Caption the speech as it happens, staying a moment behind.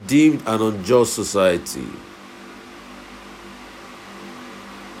deemed an unjust society.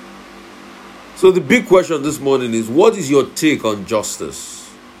 So the big question this morning is, what is your take on justice?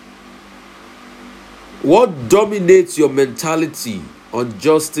 What dominates your mentality on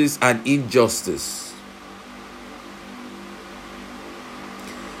justice and injustice?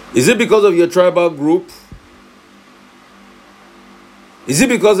 Is it because of your tribal group? Is it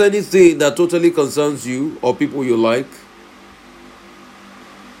because anything that totally concerns you or people you like?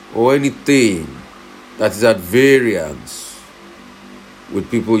 Or anything that is at variance with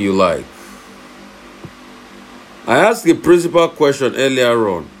people you like? I asked a principal question earlier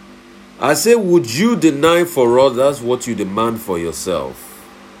on. I say, would you deny for others what you demand for yourself?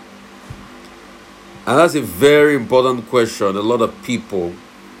 And that's a very important question a lot of people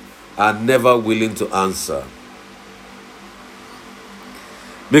are never willing to answer.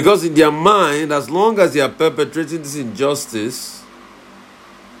 Because in their mind, as long as they are perpetrating this injustice,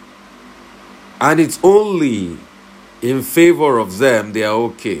 and it's only in favor of them, they are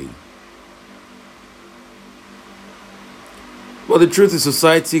okay. But the truth is,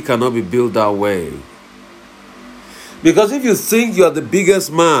 society cannot be built that way. Because if you think you are the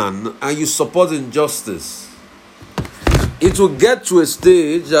biggest man and you support injustice, it will get to a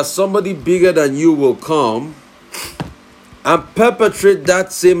stage that somebody bigger than you will come and perpetrate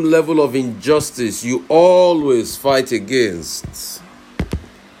that same level of injustice you always fight against.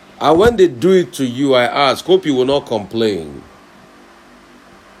 And when they do it to you, I ask, hope you will not complain.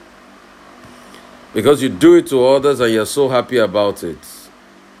 Because you do it to others and you're so happy about it.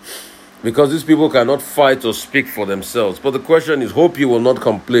 Because these people cannot fight or speak for themselves. But the question is, hope you will not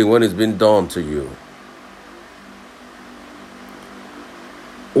complain when it's been done to you.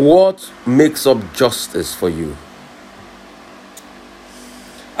 What makes up justice for you?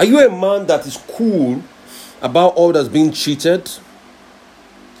 Are you a man that is cool about others being cheated?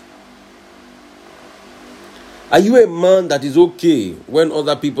 Are you a man that is okay when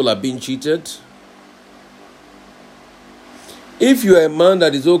other people are being cheated? If you are a man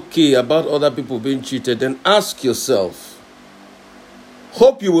that is okay about other people being cheated, then ask yourself,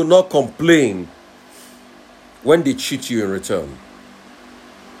 hope you will not complain when they cheat you in return.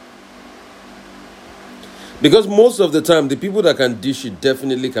 Because most of the time, the people that can dish it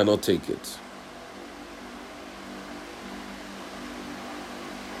definitely cannot take it.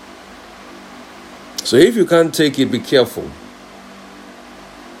 So if you can't take it, be careful.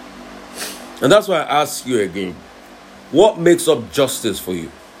 And that's why I ask you again, what makes up justice for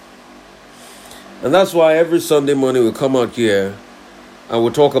you? And that's why every Sunday morning we come out here and we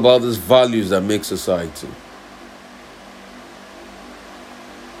talk about these values that make society.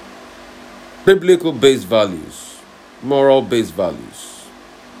 Biblical-based values, moral-based values.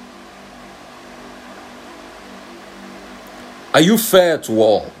 Are you fair to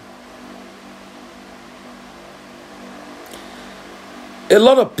all? A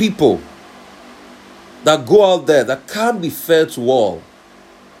lot of people that go out there that can't be fair to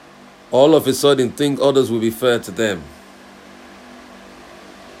all of a sudden think others will be fair to them.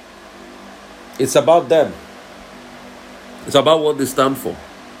 It's about them. It's about what they stand for.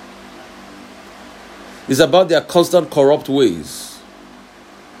 It's about their constant corrupt ways.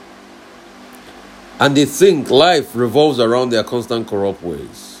 And they think life revolves around their constant corrupt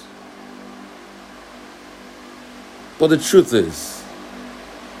ways. But the truth is,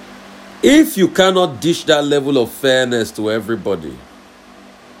 if you cannot dish that level of fairness to everybody,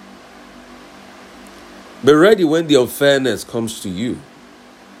 be ready when the unfairness comes to you.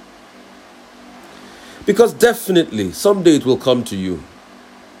 Because definitely, someday it will come to you.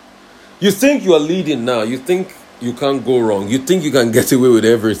 You think you are leading now. You think you can't go wrong. You think you can get away with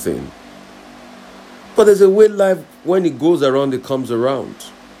everything. But there's a way life, when it goes around, it comes around.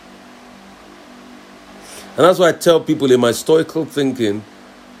 And that's why I tell people in my stoical thinking,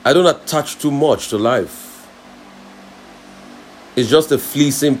 I don't attach too much to life. It's just a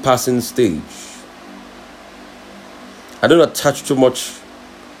fleeting, passing stage. I don't attach too much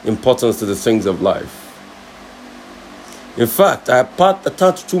importance to the things of life. In fact, I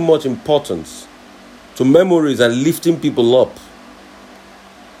attach too much importance to memories and lifting people up.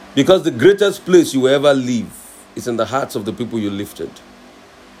 Because the greatest place you will ever live is in the hearts of the people you lifted.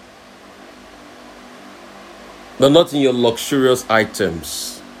 But not in your luxurious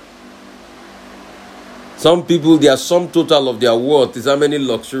items. Some people, their sum total of their worth is how many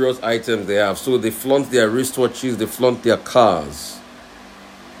luxurious items they have. So they flaunt their wristwatches, they flaunt their cars.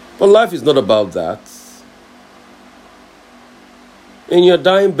 But life is not about that. In your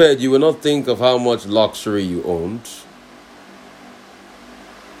dying bed, you will not think of how much luxury you owned.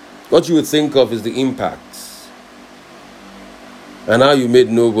 What you would think of is the impact. And now you made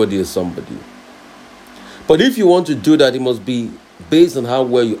nobody a somebody. But if you want to do that, it must be based on how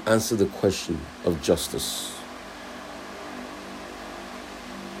well you answer the question of justice.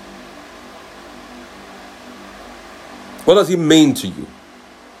 What does it mean to you?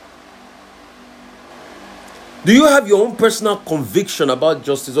 Do you have your own personal conviction about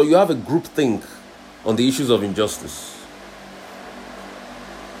justice, or you have a group think on the issues of injustice?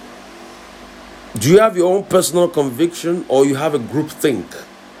 Do you have your own personal conviction, or you have a group think?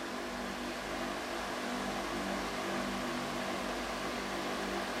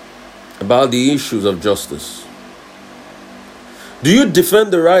 About the issues of justice? Do you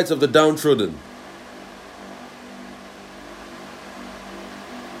defend the rights of the downtrodden?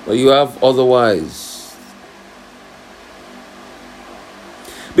 Or you have otherwise?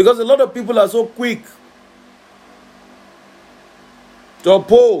 Because a lot of people are so quick to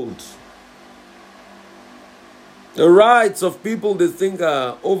uphold the rights of people they think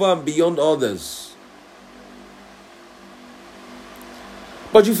are over and beyond others.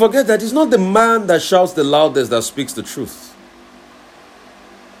 But you forget that it's not the man that shouts the loudest that speaks the truth.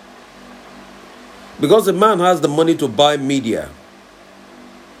 Because the man has the money to buy media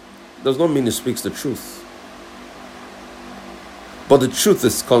does not mean he speaks the truth. But the truth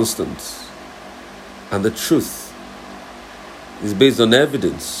is constant. And the truth is based on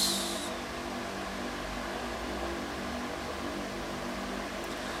evidence.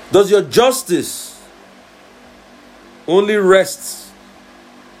 Does your justice only rest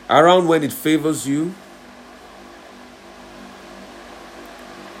around when it favors you,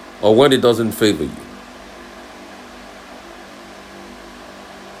 or when it doesn't favor you?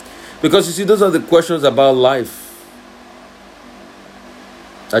 Because you see, those are the questions about life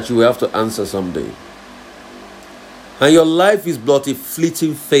that you will have to answer someday. And your life is but a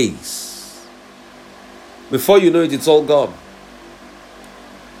fleeting phase. Before you know it, it's all gone.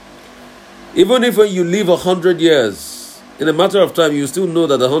 Even if when you live 100 years, in a matter of time, you still know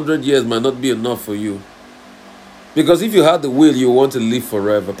that 100 years might not be enough for you. Because if you had the will, you want to live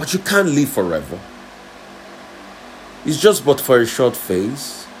forever. But you can't live forever. It's just but for a short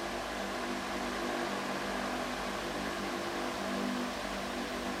phase.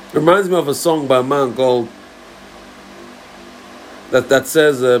 Reminds me of a song by a man called that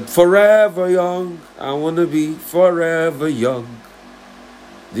says, forever young, I want to be forever young.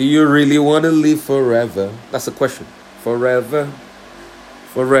 Do you really want to live forever? That's the question. Forever,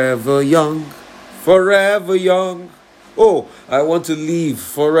 forever young, forever young. Oh, I want to live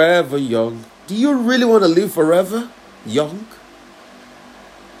forever young. Do you really want to live forever young?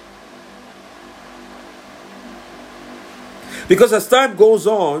 Because as time goes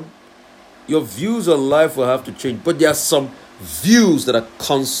on, your views on life will have to change. But there are some views that are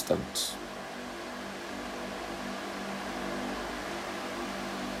constant.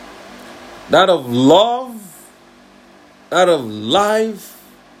 That of love, that of life,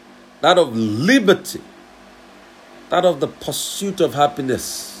 that of liberty, that of the pursuit of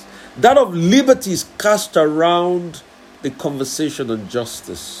happiness. That of liberty is cast around the conversation on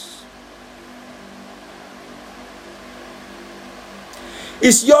justice.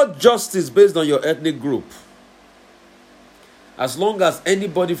 Is your justice based on your ethnic group? As long as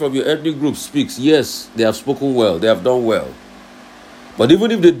anybody from your ethnic group speaks, yes, they have spoken well, they have done well. But even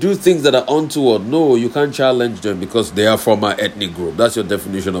if they do things that are untoward, no, you can't challenge them because they are from our ethnic group. That's your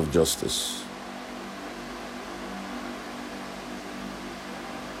definition of justice.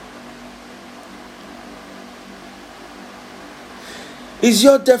 Is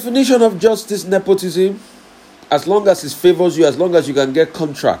your definition of justice nepotism? As long as it favors you, as long as you can get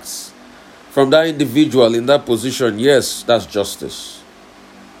contracts from that individual in that position, yes, that's justice.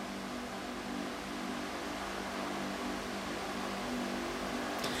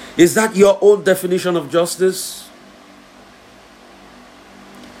 Is that your own definition of justice?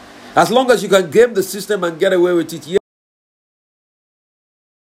 As long as you can game the system and get away with it, yes.